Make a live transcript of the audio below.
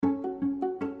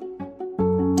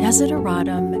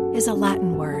Desideratum is a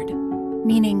Latin word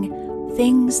meaning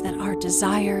things that are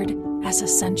desired as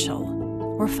essential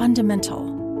or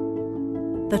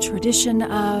fundamental. The tradition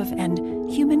of and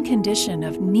human condition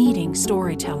of needing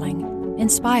storytelling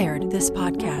inspired this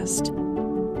podcast.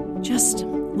 Just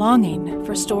longing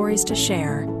for stories to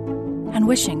share and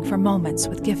wishing for moments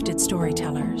with gifted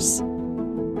storytellers.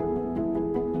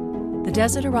 The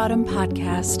Desideratum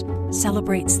podcast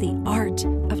celebrates the art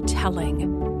of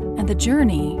telling and the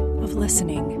journey of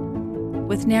listening,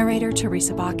 with narrator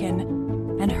Teresa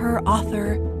Bakken and her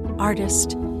author,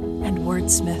 artist, and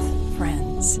wordsmith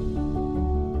friends.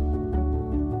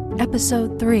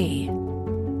 Episode 3,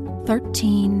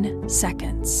 13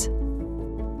 Seconds.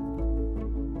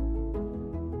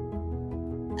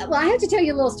 Well, I have to tell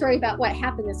you a little story about what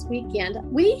happened this weekend.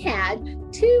 We had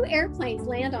 2 airplanes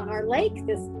land on our lake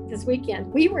this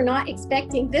weekend. We were not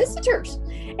expecting visitors.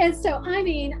 And so,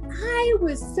 I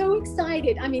was so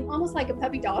excited. Almost like a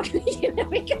puppy dog, because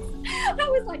I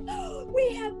was like, oh,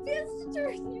 we have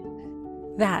visitors.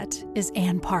 That is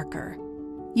Ann Parker.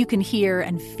 You can hear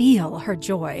and feel her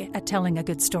joy at telling a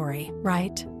good story,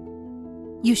 right?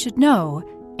 You should know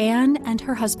Ann and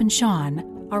her husband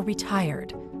Sean are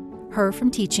retired. Her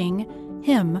from teaching,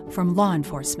 him from law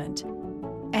enforcement.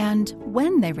 And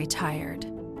when they retired,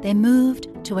 they moved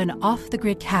to an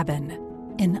off-the-grid cabin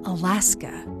in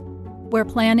Alaska, where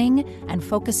planning and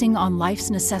focusing on life's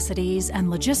necessities and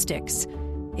logistics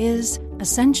is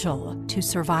essential to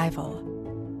survival.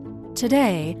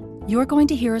 Today, you're going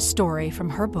to hear a story from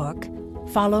her book,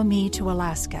 Follow Me to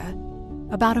Alaska,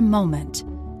 about a moment,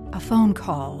 a phone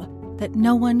call that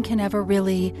no one can ever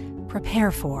really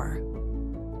prepare for.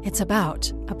 It's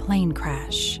about a plane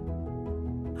crash.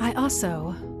 I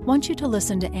also want you to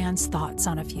listen to Ann's thoughts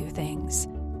on a few things,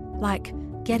 like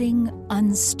getting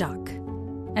unstuck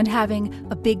and having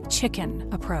a big chicken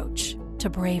approach to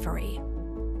bravery.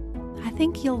 I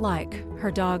think you'll like her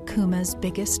dog Kuma's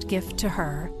biggest gift to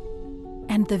her,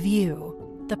 and the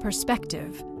view, the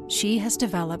perspective she has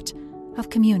developed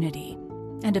of community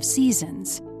and of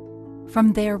seasons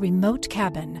from their remote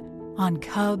cabin on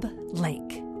Cub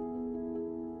Lake.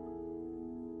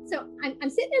 So I'm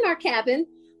sitting in our cabin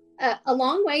a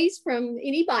long ways from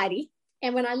anybody.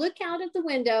 And when I look out of the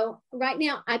window, right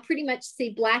now, I pretty much see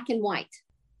black and white,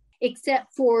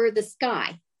 except for the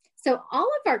sky. So all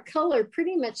of our color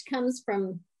pretty much comes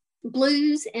from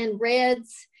blues and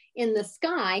reds in the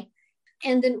sky.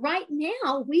 And then right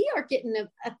now, we are getting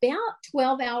about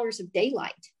 12 hours of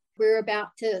daylight. We're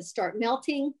about to start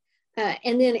melting.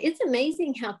 And then it's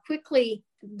amazing how quickly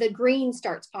the green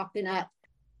starts popping up.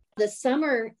 The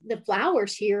summer, the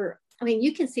flowers here,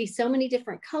 you can see so many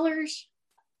different colors.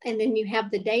 And then you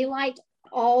have the daylight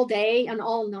all day and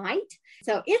all night.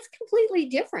 So it's completely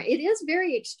different. It is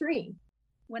very extreme.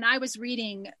 When I was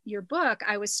reading your book,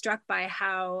 I was struck by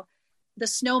how the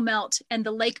snow melt and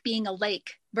the lake being a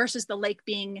lake versus the lake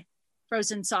being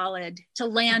frozen solid to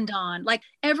land on, like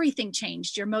everything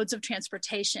changed. Your modes of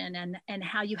transportation and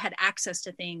how you had access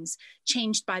to things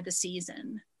changed by the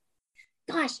season.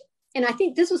 Gosh. And I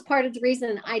think this was part of the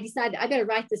reason I decided I better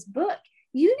write this book.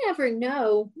 You never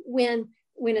know when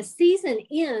a season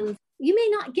ends, you may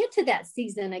not get to that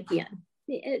season again.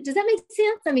 Does that make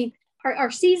sense? Our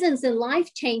seasons in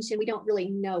life change and we don't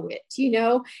really know it.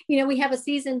 We have a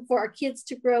season for our kids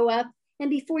to grow up, and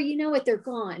before you know it, they're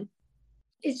gone.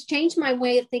 It's changed my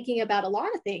way of thinking about a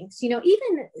lot of things.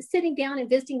 Even sitting down and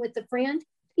visiting with a friend,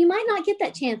 you might not get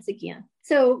that chance again.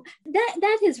 So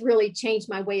that has really changed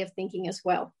my way of thinking as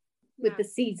well with the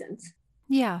seasons.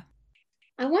 Yeah.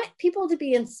 I want people to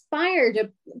be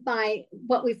inspired by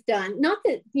what we've done. Not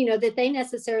that, that they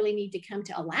necessarily need to come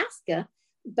to Alaska,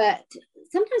 but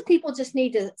sometimes people just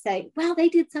need to say, well, they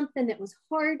did something that was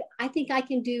hard. I think I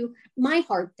can do my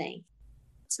hard thing.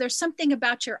 So there's something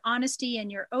about your honesty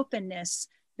and your openness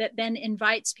that then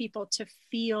invites people to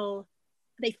feel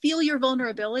your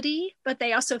vulnerability, but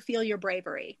they also feel your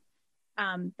bravery.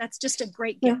 That's just a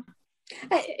great gift. Yeah.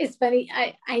 It's funny.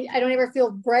 I don't ever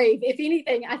feel brave. If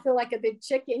anything, I feel like a big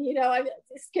chicken. I'm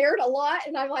scared a lot,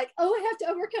 and I'm like, oh, I have to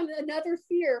overcome another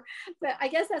fear. But I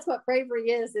guess that's what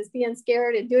bravery is being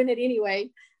scared and doing it anyway.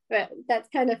 But that's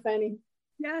kind of funny.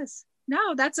 Yes.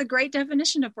 No, that's a great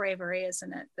definition of bravery,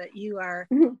 isn't it? That you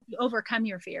overcome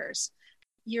your fears.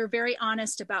 You're very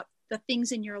honest about the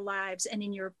things in your lives and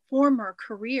in your former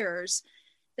careers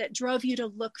that drove you to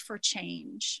look for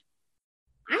change.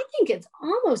 I think it's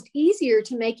almost easier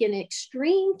to make an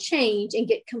extreme change and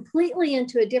get completely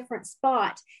into a different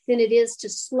spot than it is to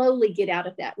slowly get out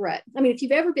of that rut. If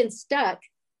you've ever been stuck,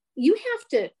 you have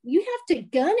to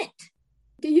gun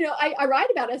it. I write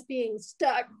about us being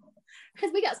stuck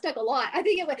because we got stuck a lot. I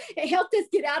think it helped us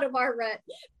get out of our rut.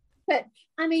 But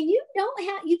I mean, you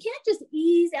can't just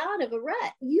ease out of a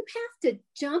rut. You have to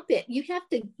jump it. You have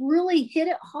to really hit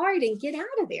it hard and get out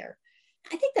of there.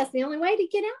 I think that's the only way to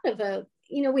get out of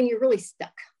when you're really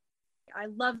stuck. I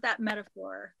love that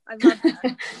metaphor. I love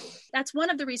that. That's one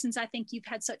of the reasons I think you've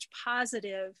had such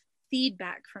positive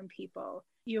feedback from people.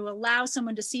 You allow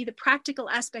someone to see the practical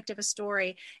aspect of a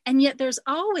story, and yet there's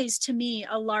always, to me,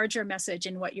 a larger message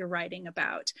in what you're writing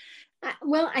about.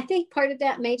 Well, I think part of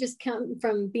that may just come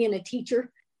from being a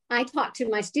teacher. I talk to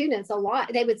my students a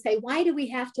lot. They would say, why do we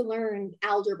have to learn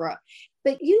algebra?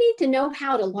 But you need to know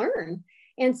how to learn.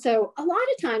 And so a lot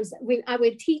of times when I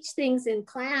would teach things in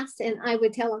class and I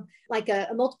would tell them, like a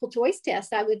multiple choice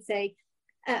test, I would say,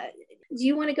 do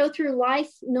you want to go through life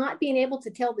not being able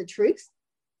to tell the truth,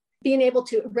 being able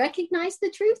to recognize the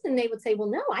truth? And they would say, well,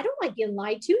 no, I don't like being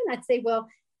lied to. And I'd say, well,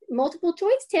 multiple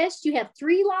choice test, you have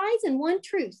 3 lies and 1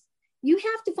 truth. You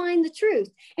have to find the truth.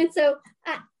 And so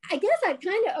I guess I've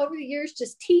kind of, over the years,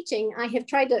 just teaching, I have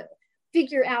tried to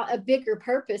figure out a bigger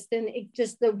purpose than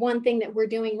just the one thing that we're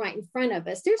doing right in front of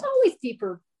us. There's always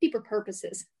deeper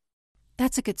purposes.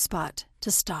 That's a good spot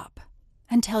to stop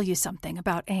and tell you something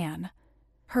about Anne.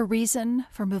 Her reason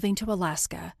for moving to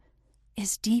Alaska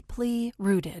is deeply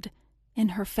rooted in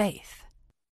her faith.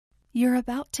 You're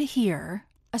about to hear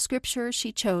a scripture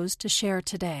she chose to share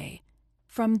today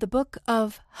from the book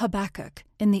of Habakkuk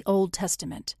in the Old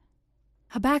Testament.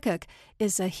 Habakkuk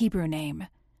is a Hebrew name,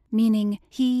 meaning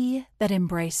he that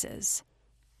embraces.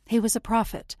 He was a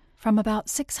prophet from about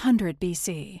 600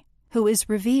 BC who is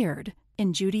revered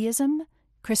in Judaism,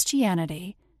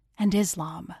 Christianity, and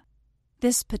Islam.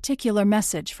 This particular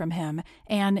message from him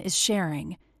Anne is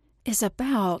sharing is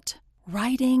about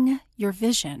writing your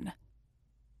vision.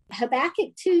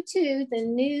 Habakkuk 2:2, the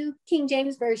New King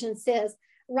James Version says,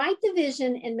 write the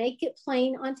vision and make it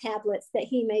plain on tablets that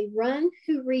he may run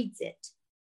who reads it.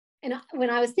 And when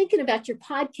I was thinking about your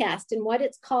podcast and what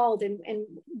it's called and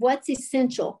what's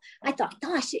essential, I thought,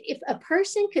 gosh, if a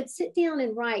person could sit down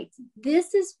and write,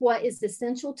 this is what is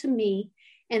essential to me,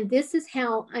 and this is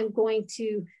how I'm going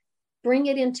to bring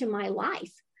it into my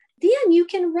life, then you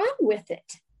can run with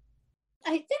it.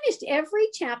 I finished every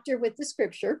chapter with the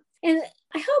scripture, and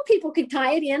I hope people could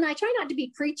tie it in. I try not to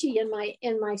be preachy in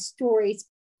my stories.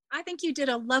 I think you did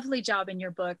a lovely job in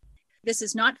your book. This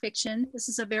is not fiction. This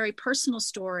is a very personal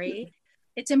story.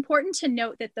 It's important to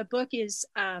note that the book is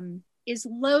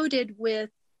loaded with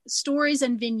stories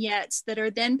and vignettes that are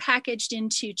then packaged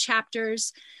into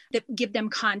chapters that give them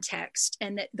context,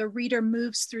 and that the reader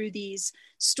moves through these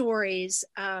stories.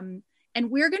 And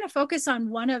we're going to focus on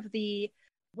one of the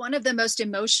most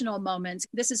emotional moments.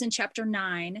 This is in chapter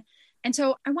 9. And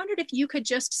so I wondered if you could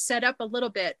just set up a little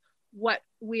bit what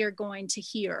we are going to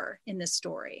hear in this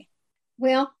story.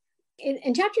 Well,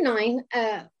 in chapter 9,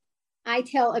 I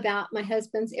tell about my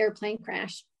husband's airplane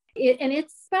crash. And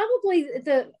it's probably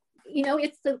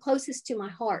it's the closest to my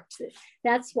heart.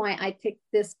 That's why I picked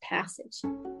this passage.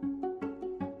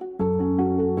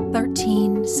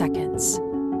 13 Seconds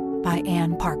by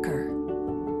Anne Parker.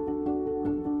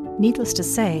 Needless to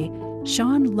say,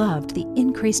 Sean loved the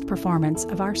increased performance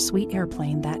of our sweet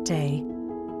airplane that day,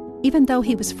 even though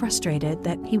he was frustrated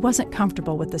that he wasn't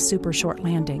comfortable with the super short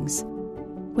landings.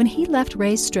 When he left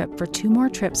Ray's Strip for 2 more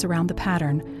trips around the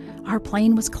pattern, our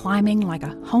plane was climbing like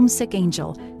a homesick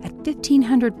angel at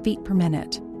 1,500 feet per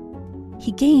minute.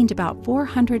 He gained about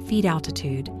 400 feet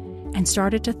altitude and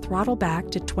started to throttle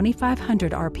back to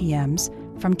 2,500 RPMs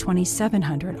from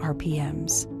 2,700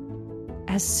 RPMs.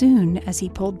 As soon as he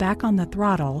pulled back on the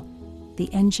throttle, the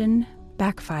engine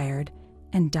backfired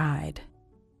and died.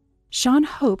 Sean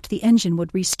hoped the engine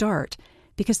would restart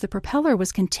because the propeller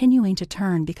was continuing to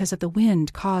turn because of the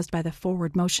wind caused by the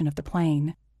forward motion of the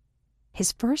plane.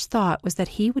 His first thought was that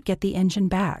he would get the engine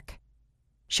back.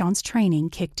 Sean's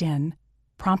training kicked in,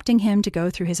 prompting him to go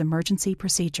through his emergency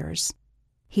procedures.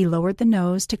 He lowered the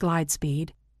nose to glide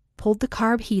speed, pulled the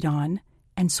carb heat on,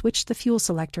 and switched the fuel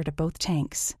selector to both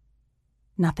tanks.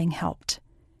 Nothing helped,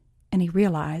 and he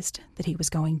realized that he was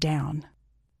going down.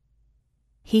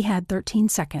 He had 13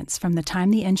 seconds from the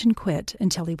time the engine quit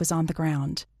until he was on the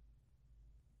ground.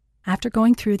 After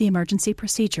going through the emergency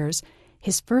procedures,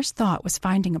 his first thought was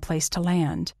finding a place to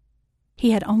land.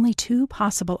 He had only 2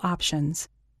 possible options.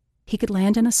 He could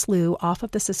land in a slough off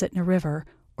of the Susitna River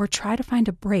or try to find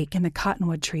a break in the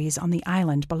cottonwood trees on the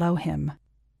island below him.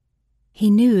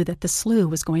 He knew that the slough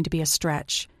was going to be a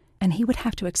stretch, and he would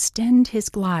have to extend his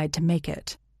glide to make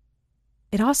it.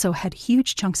 It also had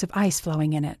huge chunks of ice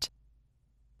flowing in it.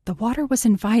 The water was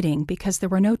inviting because there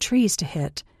were no trees to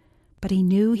hit, but he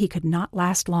knew he could not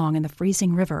last long in the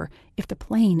freezing river if the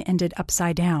plane ended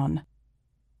upside down.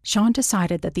 Sean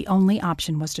decided that the only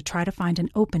option was to try to find an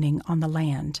opening on the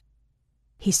land.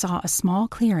 He saw a small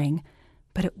clearing,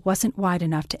 but it wasn't wide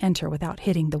enough to enter without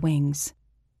hitting the wings.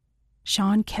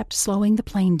 Sean kept slowing the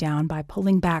plane down by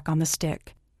pulling back on the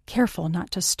stick, careful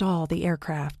not to stall the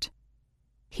aircraft.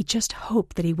 He just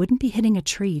hoped that he wouldn't be hitting a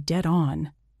tree dead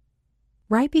on.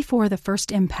 Right before the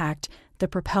first impact, the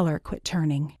propeller quit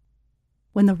turning.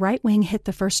 When the right wing hit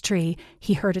the first tree,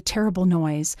 he heard a terrible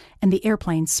noise, and the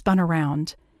airplane spun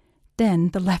around. Then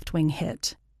the left wing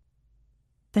hit.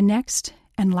 The next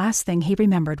and last thing he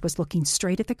remembered was looking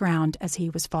straight at the ground as he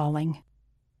was falling.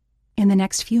 In the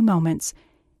next few moments,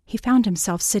 he found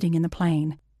himself sitting in the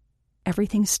plane,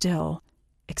 everything still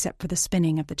except for the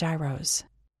spinning of the gyros.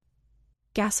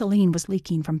 Gasoline was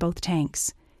leaking from both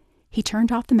tanks. He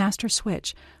turned off the master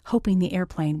switch, hoping the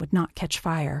airplane would not catch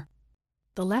fire.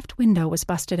 The left window was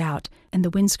busted out, and the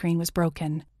windscreen was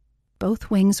broken. Both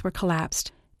wings were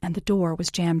collapsed, and the door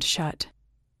was jammed shut.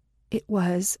 It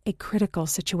was a critical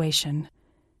situation,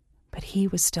 but he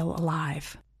was still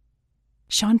alive.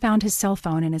 Sean found his cell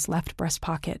phone in his left breast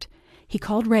pocket. He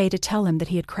called Ray to tell him that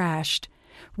he had crashed.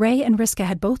 Ray and Riska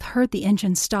had both heard the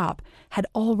engine stop, had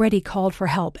already called for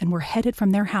help, and were headed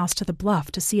from their house to the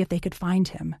bluff to see if they could find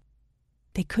him.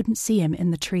 They couldn't see him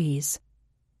in the trees.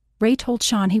 Ray told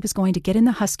Sean he was going to get in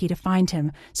the Husky to find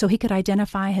him so he could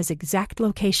identify his exact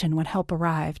location when help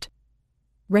arrived.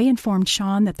 Ray informed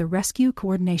Sean that the Rescue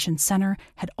Coordination Center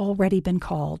had already been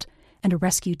called, and a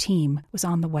rescue team was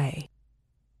on the way.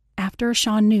 After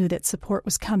Sean knew that support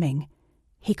was coming,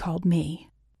 he called me.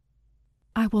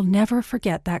 I will never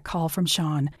forget that call from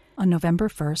Sean on November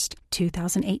 1st,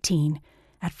 2018,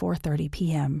 at 4:30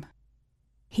 p.m.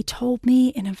 He told me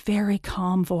in a very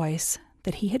calm voice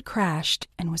that he had crashed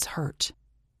and was hurt.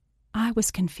 I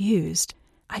was confused.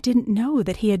 I didn't know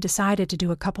that he had decided to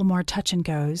do a couple more touch and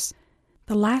goes.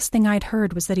 The last thing I'd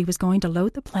heard was that he was going to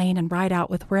load the plane and ride out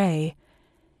with Ray.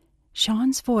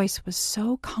 Sean's voice was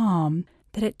so calm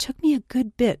that it took me a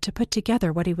good bit to put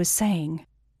together what he was saying.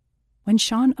 When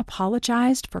Sean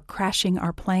apologized for crashing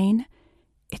our plane,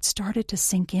 it started to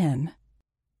sink in.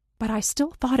 But I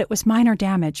still thought it was minor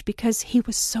damage because he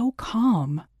was so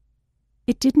calm.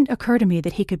 It didn't occur to me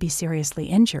that he could be seriously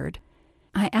injured.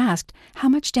 I asked how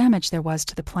much damage there was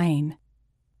to the plane.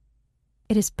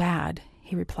 "It is bad,"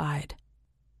 he replied.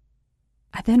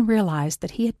 I then realized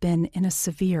that he had been in a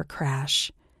severe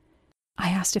crash. I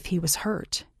asked if he was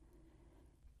hurt.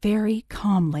 Very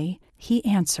calmly, he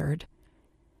answered,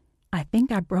 "I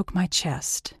think I broke my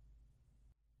chest."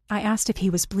 I asked if he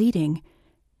was bleeding,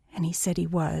 and he said he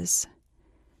was.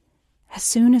 As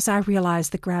soon as I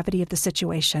realized the gravity of the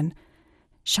situation,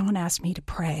 Sean asked me to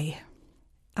pray.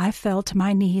 I fell to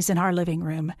my knees in our living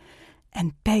room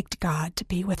and begged God to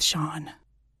be with Sean.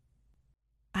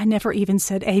 I never even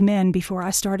said amen before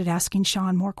I started asking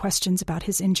Sean more questions about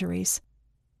his injuries.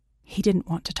 He didn't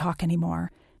want to talk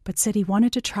anymore, but said he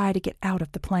wanted to try to get out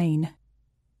of the plane.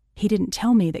 He didn't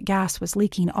tell me that gas was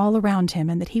leaking all around him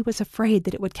and that he was afraid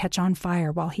that it would catch on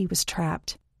fire while he was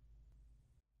trapped.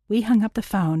 We hung up the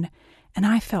phone, and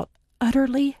I felt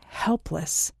utterly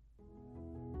helpless.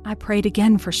 I prayed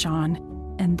again for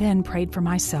Sean, and then prayed for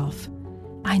myself.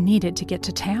 I needed to get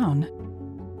to town.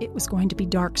 It was going to be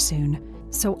dark soon,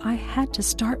 so I had to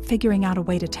start figuring out a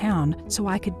way to town so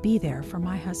I could be there for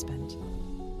my husband.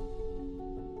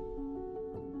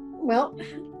 Well,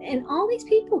 and all these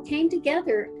people came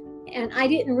together, and I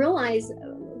didn't realize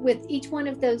with each one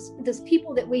of those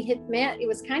people that we had met, it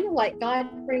was kind of like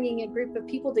God bringing a group of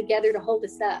people together to hold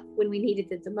us up when we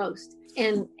needed it the most.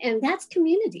 And that's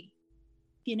community.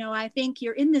 You know, I think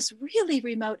you're in this really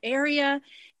remote area,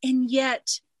 and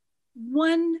yet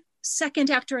one second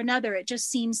after another, it just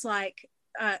seems like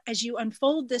as you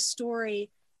unfold this story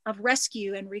of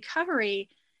rescue and recovery,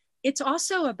 it's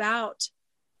also about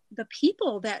the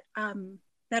people that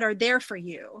are there for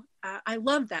you. I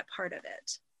love that part of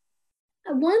it.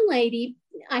 One lady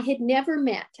I had never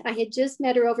met. I had just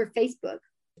met her over Facebook,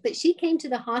 but she came to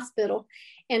the hospital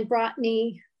and brought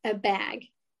me a bag.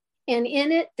 And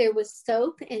in it, there was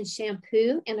soap and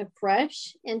shampoo and a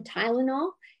brush and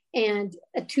Tylenol and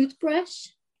a toothbrush.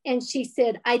 And she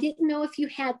said, "I didn't know if you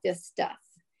had this stuff."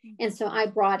 And so I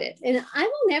brought it. And I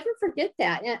will never forget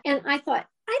that. And I thought,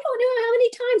 I don't know how many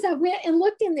times I went and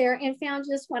looked in there and found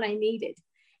just what I needed.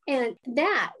 And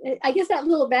that, I guess that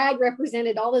little bag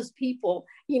represented all those people,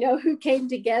 who came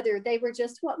together. They were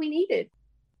just what we needed.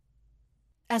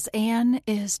 As Anne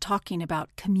is talking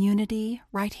about community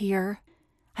right here,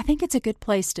 I think it's a good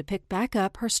place to pick back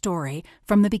up her story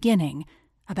from the beginning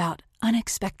about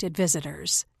unexpected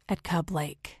visitors at Cub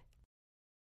Lake.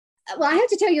 Well, I have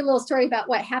to tell you a little story about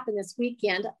what happened this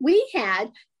weekend. We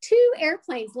had 2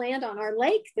 airplanes land on our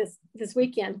lake this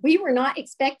weekend. We were not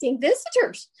expecting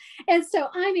visitors. And so,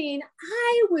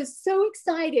 I was so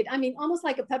excited. Almost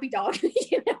like a puppy dog, because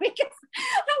I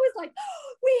was like,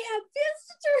 oh, we have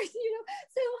visitors,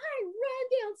 So I ran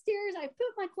downstairs, I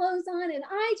put my clothes on, and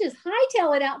I just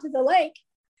hightail it out to the lake.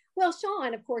 Well,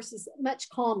 Sean, of course, is much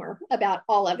calmer about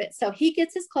all of it. So he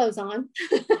gets his clothes on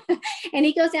and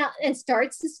he goes out and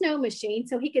starts the snow machine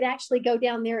so he could actually go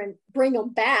down there and bring them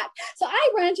back. So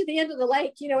I run to the end of the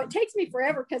lake. It takes me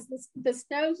forever because the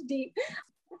snow's deep.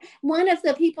 One of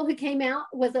the people who came out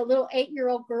was a little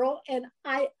 8-year-old girl. And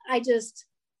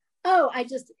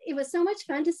it was so much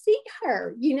fun to see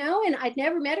her, and I'd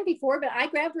never met her before, but I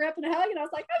grabbed her up in a hug and I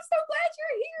was like, I'm so glad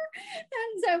you're here.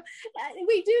 And so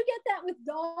we do get that with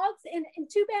dogs, and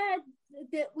too bad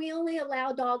that we only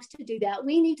allow dogs to do that.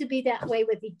 We need to be that way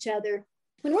with each other.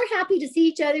 When we're happy to see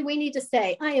each other, we need to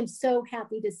say, I am so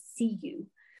happy to see you.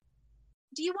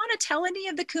 Do you want to tell any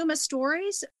of the Kuma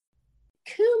stories?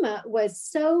 Kuma was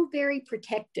so very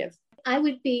protective. I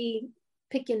would be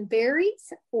picking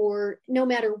berries, or no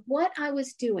matter what I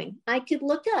was doing, I could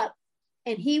look up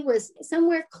and he was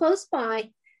somewhere close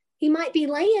by. He might be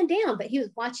laying down, but he was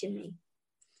watching me.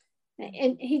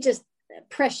 And he just,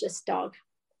 precious dog.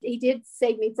 He did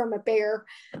save me from a bear.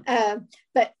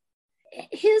 But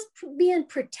his being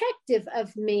protective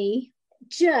of me,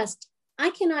 I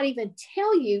cannot even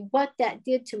tell you what that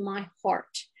did to my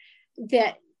heart.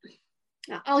 That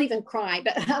I'll even cry,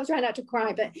 but I'll try not to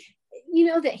cry, but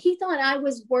that he thought I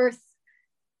was worth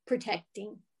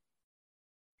protecting.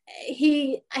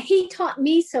 He taught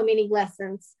me so many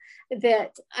lessons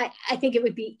that I think it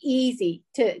would be easy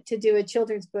to do a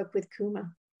children's book with Kuma.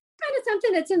 Kind of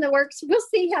something that's in the works. We'll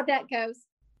see how that goes.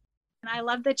 And I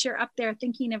love that you're up there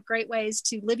thinking of great ways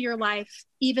to live your life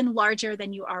even larger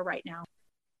than you are right now.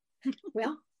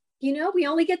 Well, we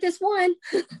only get this one.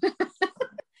 We get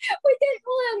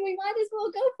one. We might as well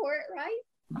go for it, right?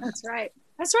 That's right.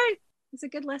 That's right. It's a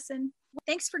good lesson.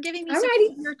 Thanks for giving me some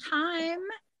of your time.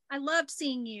 I loved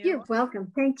seeing you. You're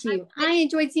welcome. Thank you. I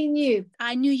enjoyed seeing you.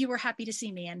 I knew you were happy to see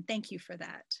me, and thank you for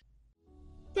that.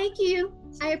 Thank you.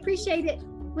 I appreciate it.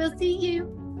 We'll see you.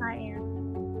 Bye, Ann.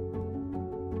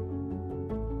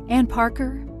 Ann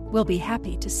Parker will be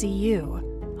happy to see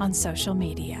you on social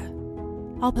media.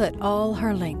 I'll put all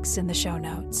her links in the show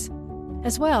notes,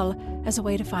 as well as a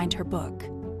way to find her book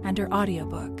and her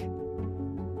audiobook.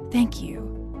 Thank you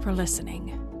for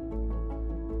listening.